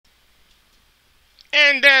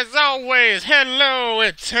And as always, hello,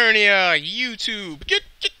 Eternia, YouTube. You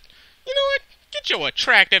know what? Get your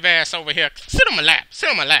attractive ass over here. Sit on my lap. Sit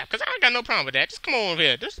on my lap, because I ain't got no problem with that. Just come on over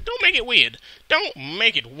here. Just don't make it weird. Don't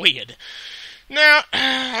make it weird. Now,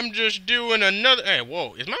 I'm just doing another... Hey,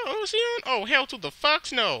 whoa, is my OC on? Oh, hell to the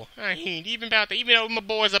fucks no. I ain't even about to... Even though my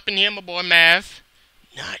boy's up in here, my boy Math.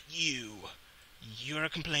 Not you. You're a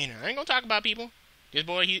complainer. I ain't gonna talk about people. This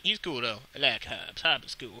boy, he's cool, though. I like Hobbs. Hobbs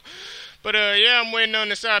is cool. But, yeah, I'm waiting on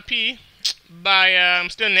this RP by, I'm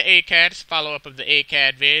still in the ACAD. It's a follow-up of the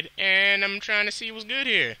ACAD vid, and I'm trying to see what's good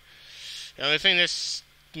here. The only thing that's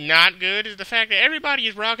not good is the fact that everybody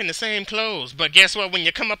is rocking the same clothes. But guess what? When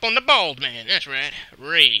you come up on the bald man, that's right,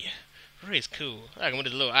 Ray. Ray's cool. I can with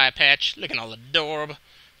his little eye patch, looking all adorable.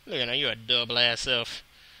 Looking at your double ass self.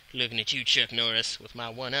 Looking at you, Chuck Norris, with my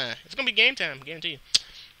one eye. It's gonna be game time, I guarantee you.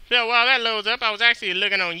 So while that loads up, I was actually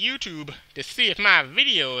looking on YouTube to see if my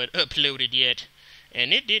video had uploaded yet.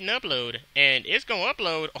 And it didn't upload. And it's going to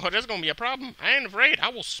upload, or there's going to be a problem. I ain't afraid. I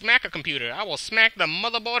will smack a computer. I will smack the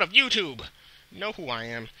motherboard of YouTube. You know who I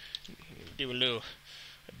am. Do a little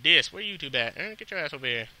diss. Where YouTube at? Get your ass over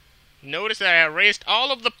here. Notice that I erased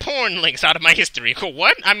all of the porn links out of my history.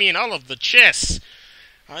 What? I mean all of the chess.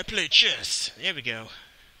 I play chess. There we go.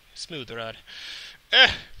 Smooth, Rod.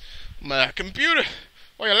 My computer.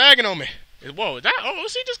 Why you lagging on me? Whoa, is that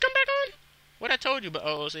OOC just come back on? What I told you about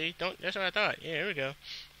OOC? That's what I thought. Yeah, here we go.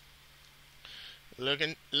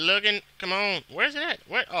 Looking. Come on. Where's it at?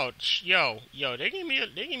 What? Oh, yo. They give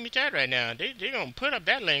me chat right now. They gonna put up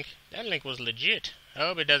that link. That link was legit. I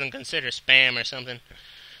hope it doesn't consider spam or something.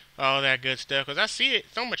 All that good stuff. Cause I see it.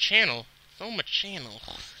 It's on my channel.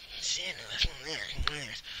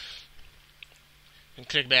 And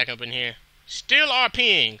click back up in here. Still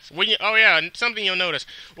RPing. Oh yeah, something you'll notice.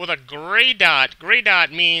 With a gray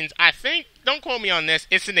dot means, I think, don't quote me on this,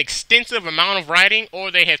 it's an extensive amount of writing,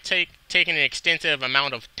 or they have taken an extensive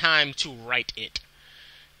amount of time to write it,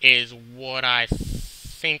 is what I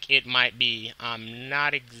think it might be. I'm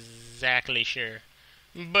not exactly sure.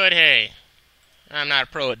 But hey, I'm not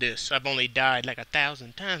a pro at this. I've only died like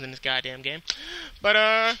 1,000 times in this goddamn game.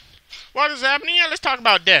 But, while this is happening, yeah, let's talk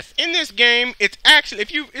about death. In this game, it's actually,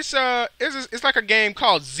 it's like a game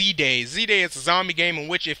called Z-Day. Z-Day is a zombie game in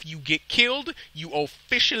which if you get killed, you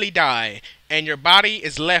officially die, and your body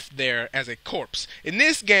is left there as a corpse. In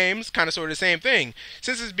this game, it's kind of sort of the same thing.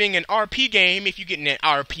 Since it's being an RP game, if you get in an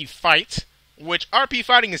RP fight, which RP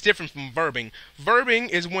fighting is different from verbing. Verbing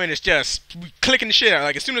is when it's just clicking the shit out.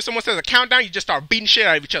 Like as soon as someone says a countdown, you just start beating shit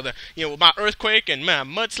out of each other. You know, with my earthquake and my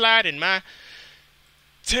mudslide and my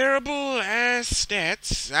terrible ass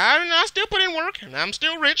stats. I still put in work, and I'm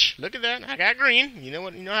still rich. Look at that. I got green. You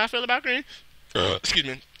know how I feel about green. Excuse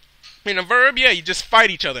me. In a verb, yeah, you just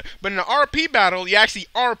fight each other. But in an RP battle, you actually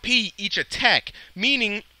RP each attack.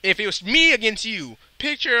 Meaning, if it was me against you,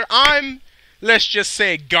 picture let's just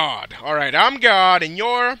say God. All right, I'm God, and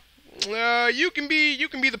you're. You can be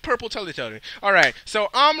the purple Teletubby. All right, so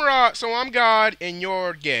I'm God and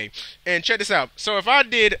you're gay. And check this out. So if I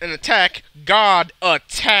did an attack, God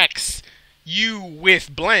attacks you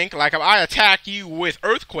with blank. Like if I attack you with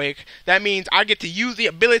earthquake, that means I get to use the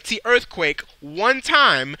ability earthquake one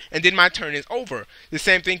time, and then my turn is over. The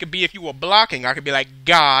same thing could be if you were blocking. I could be like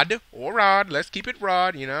God or Rod. Let's keep it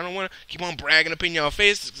Rod. You know, I don't want to keep on bragging up in your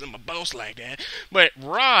face because I'm a boss like that. But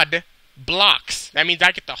Rod blocks. That means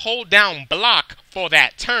I get to hold down block for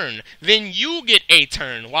that turn. Then you get a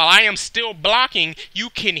turn. While I am still blocking, you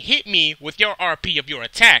can hit me with your RP of your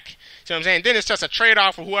attack. See what I'm saying? Then it's just a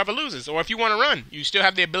trade-off for whoever loses. Or if you want to run, you still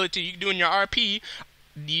have the ability, you doing your RP,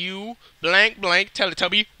 you blank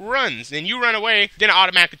Teletubby runs. Then you run away, then it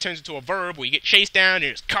automatically turns into a verb where you get chased down,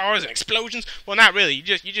 there's cars and explosions. Well, not really, you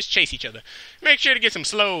just chase each other. Make sure to get some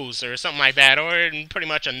slows or something like that, or pretty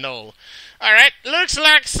much a null. Alright, looks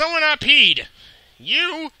like someone RP'd.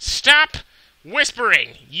 You stop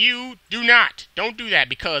whispering. You do not. Don't do that,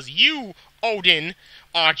 because you, Odin,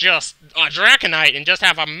 are just a Draconite and just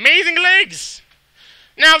have amazing legs.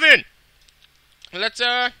 Now then, let's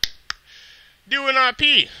do an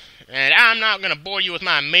RP. And I'm not going to bore you with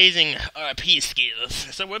my amazing RP skills.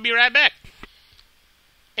 So we'll be right back.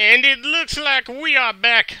 And it looks like we are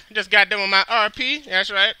back. Just got done with my RP. That's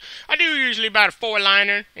right. I do usually about a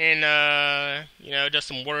 4-liner and, just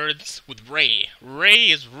some words with Ray. Ray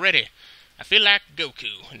is ready. I feel like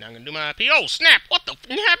Goku. And I'm going to do my RP. Oh, snap. What the f***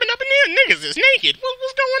 happened up in here? Niggas is naked.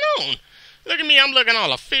 What's going on? Look at me. I'm looking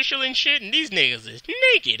all official and shit. And these niggas is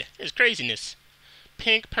naked. It's craziness.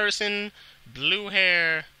 Pink person. Blue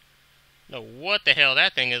hair. No, what the hell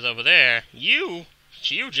that thing is over there. You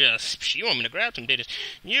want me to grab some titties.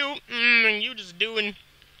 You just doing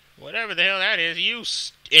Whatever the hell that is, you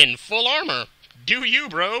in full armor. Do you,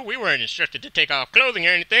 bro? We weren't instructed to take off clothing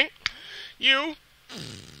or anything. You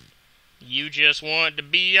just want to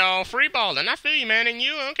be all free balling. I feel you, man. And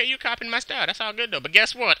you, okay, you copying my style. That's all good, though. But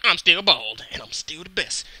guess what? I'm still bald. And I'm still the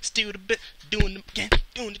best. Still the best. Doing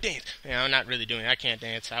the dance. Yeah, I'm not really doing it. I can't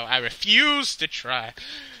dance. I refuse to try.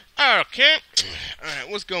 Okay. Alright,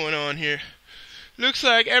 what's going on here? Looks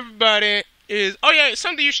like everybody is... Oh, yeah,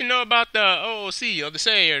 something you should know about the OOC, or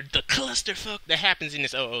the clusterfuck that happens in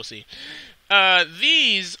this OOC.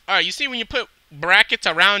 These are... You see when you put brackets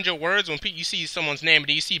around your words, when you see someone's name,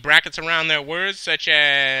 do you see brackets around their words, such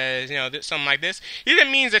as, something like this? Either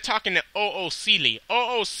means they're talking to OOC-ly.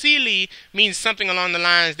 OOC-ly means something along the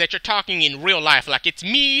lines that you're talking in real life. Like, it's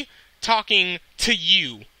me talking to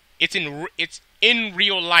you. It's in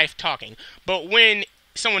real life talking. But when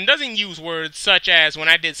someone doesn't use words, such as when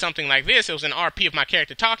I did something like this, it was an RP of my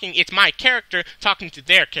character talking, it's my character talking to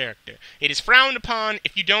their character. It is frowned upon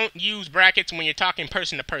if you don't use brackets when you're talking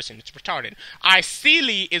person to person. It's retarded.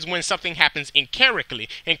 I-see-ly is when something happens incorrectly.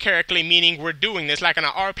 Incorrectly meaning we're doing this, like in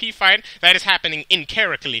an RP fight, that is happening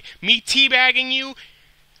incorrectly. Me teabagging you,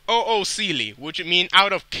 OOC-ly, which would mean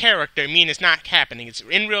out of character, mean it's not happening. It's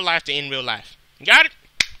in real life to in real life. Got it?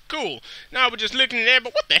 Cool. Now we're just looking there,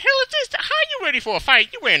 but what the hell is this? How are you ready for a fight?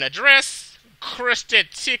 You wearing a dress?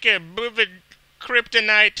 Crusted ticker, vivid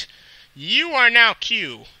kryptonite. You are now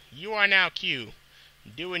Q. You are now Q.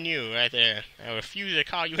 Doing you right there. I refuse to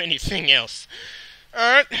call you anything else.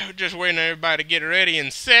 Alright, just waiting on everybody to get ready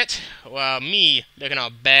and set. While me looking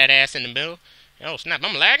all badass in the middle. Oh snap,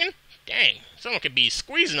 I'm lagging? Dang, someone could be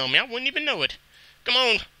squeezing on me. I wouldn't even know it. Come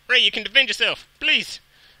on, Ray, you can defend yourself. Please.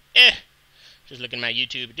 Just looking at my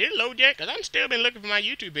YouTube. Did it load yet? Because I'm still been looking for my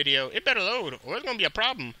YouTube video. It better load, or it's going to be a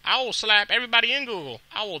problem. I will slap everybody in Google.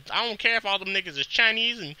 I don't care if all them niggas is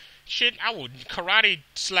Chinese and shit. I will karate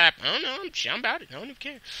slap. I don't know. I'm about it. I don't even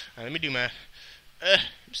care. Let me do my...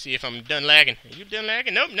 see if I'm done lagging. Are you done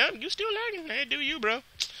lagging? Nope. You still lagging. Hey, do you, bro.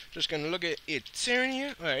 Just going to look at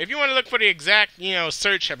eternia. Alright, if you want to look for the exact,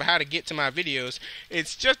 search of how to get to my videos,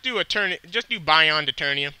 it's just do Byond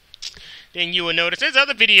eternia. Then you will notice there's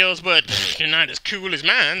other videos, but they're not as cool as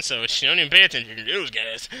mine, so don't even pay attention to those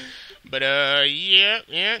guys. But, yeah,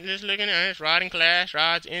 just looking at this. Rod in class,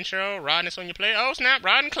 Rod's intro, Rodness on your play. Oh, snap,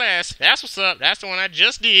 Rod in class. That's what's up. That's the one I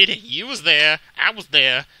just did. You was there. I was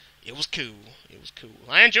there. It was cool.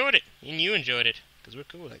 I enjoyed it, and you enjoyed it, because we're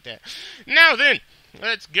cool like that. Now then,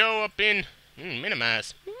 let's go up in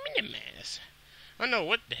minimize. I don't know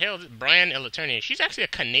what the hell is Byond eternia. She's actually a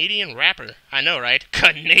Canadian rapper. I know, right?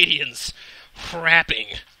 Canadians rapping.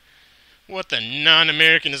 What the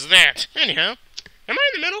non-American is that? Anyhow, am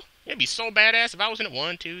I in the middle? It'd be so badass if I was in it.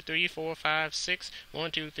 1, 2, 3, 4, 5, 6.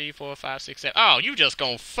 1, 2, 3, 4, 5, 6, 7. Oh, you just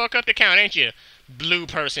gonna fuck up the count, ain't you? Blue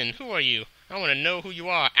person. Who are you? I want to know who you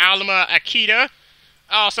are. Alma Akita,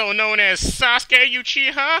 also known as Sasuke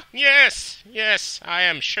Uchiha. Yes, I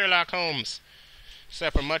am Sherlock Holmes.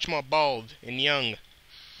 Except for much more bald and young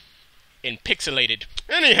and pixelated.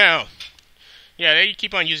 Anyhow, yeah, they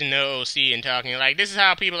keep on using the OOC and talking like this is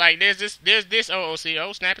how people like there's this OOC.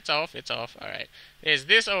 Oh snap, it's off. Alright. There's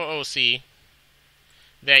this OOC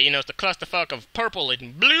that it's the clusterfuck of purple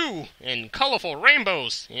and blue and colorful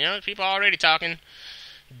rainbows. People already talking,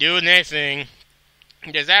 doing their thing.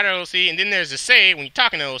 There's that OOC, and then there's the say when you're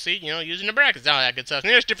talking to OOC, using the brackets, all that good stuff.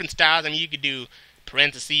 And there's different styles. I mean, you could do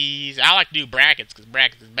parentheses. I like to do brackets because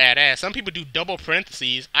brackets is badass. Some people do double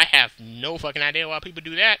parentheses. I have no fucking idea why people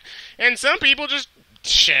do that. And some people just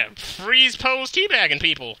freeze pose teabagging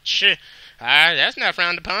people. That's not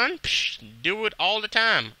frowned upon. Do it all the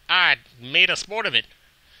time. I made a sport of it.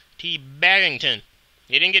 Teabaggington.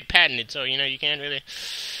 It didn't get patented, so you can't really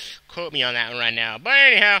quote me on that one right now. But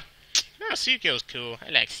anyhow, Suiko's cool. I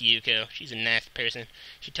like Suiko. She's a nice person.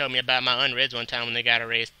 She told me about my unreds one time when they got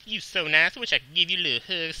erased. You so nice. I wish I could give you a little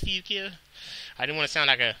hug, Suiko. I didn't want to sound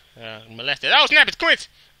like a molester. Oh, snap, it's Quince.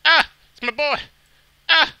 It's my boy.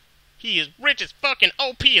 He is rich as fucking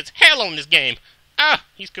OP as hell on this game.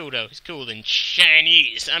 He's cool, though. He's cooler than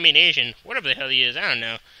Chinese. I mean, Asian. Whatever the hell he is. I don't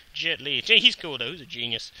know. Jet Li. He's cool, though. He's a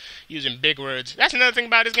genius. Using big words. That's another thing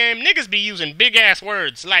about this game. Niggas be using big-ass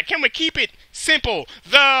words. Like, can we keep it simple?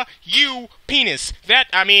 The, you, penis. That,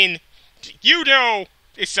 I mean,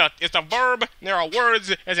 it's a verb. There are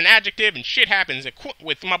words as an adjective, and shit happens.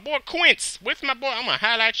 With my boy Quince. I'm going to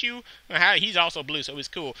highlight you. He's also blue, so he's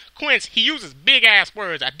cool. Quince, he uses big-ass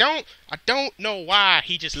words. I don't know why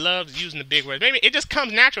he just loves using the big words. Maybe it just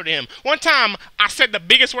comes natural to him. One time, I said the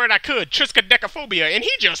biggest word I could, triskaidekaphobia, and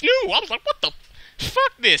he just knew. I was like, what the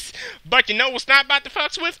fuck this? But you know what's not about to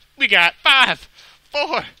fucks with? We got 5,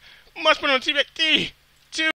 4, must put on TV,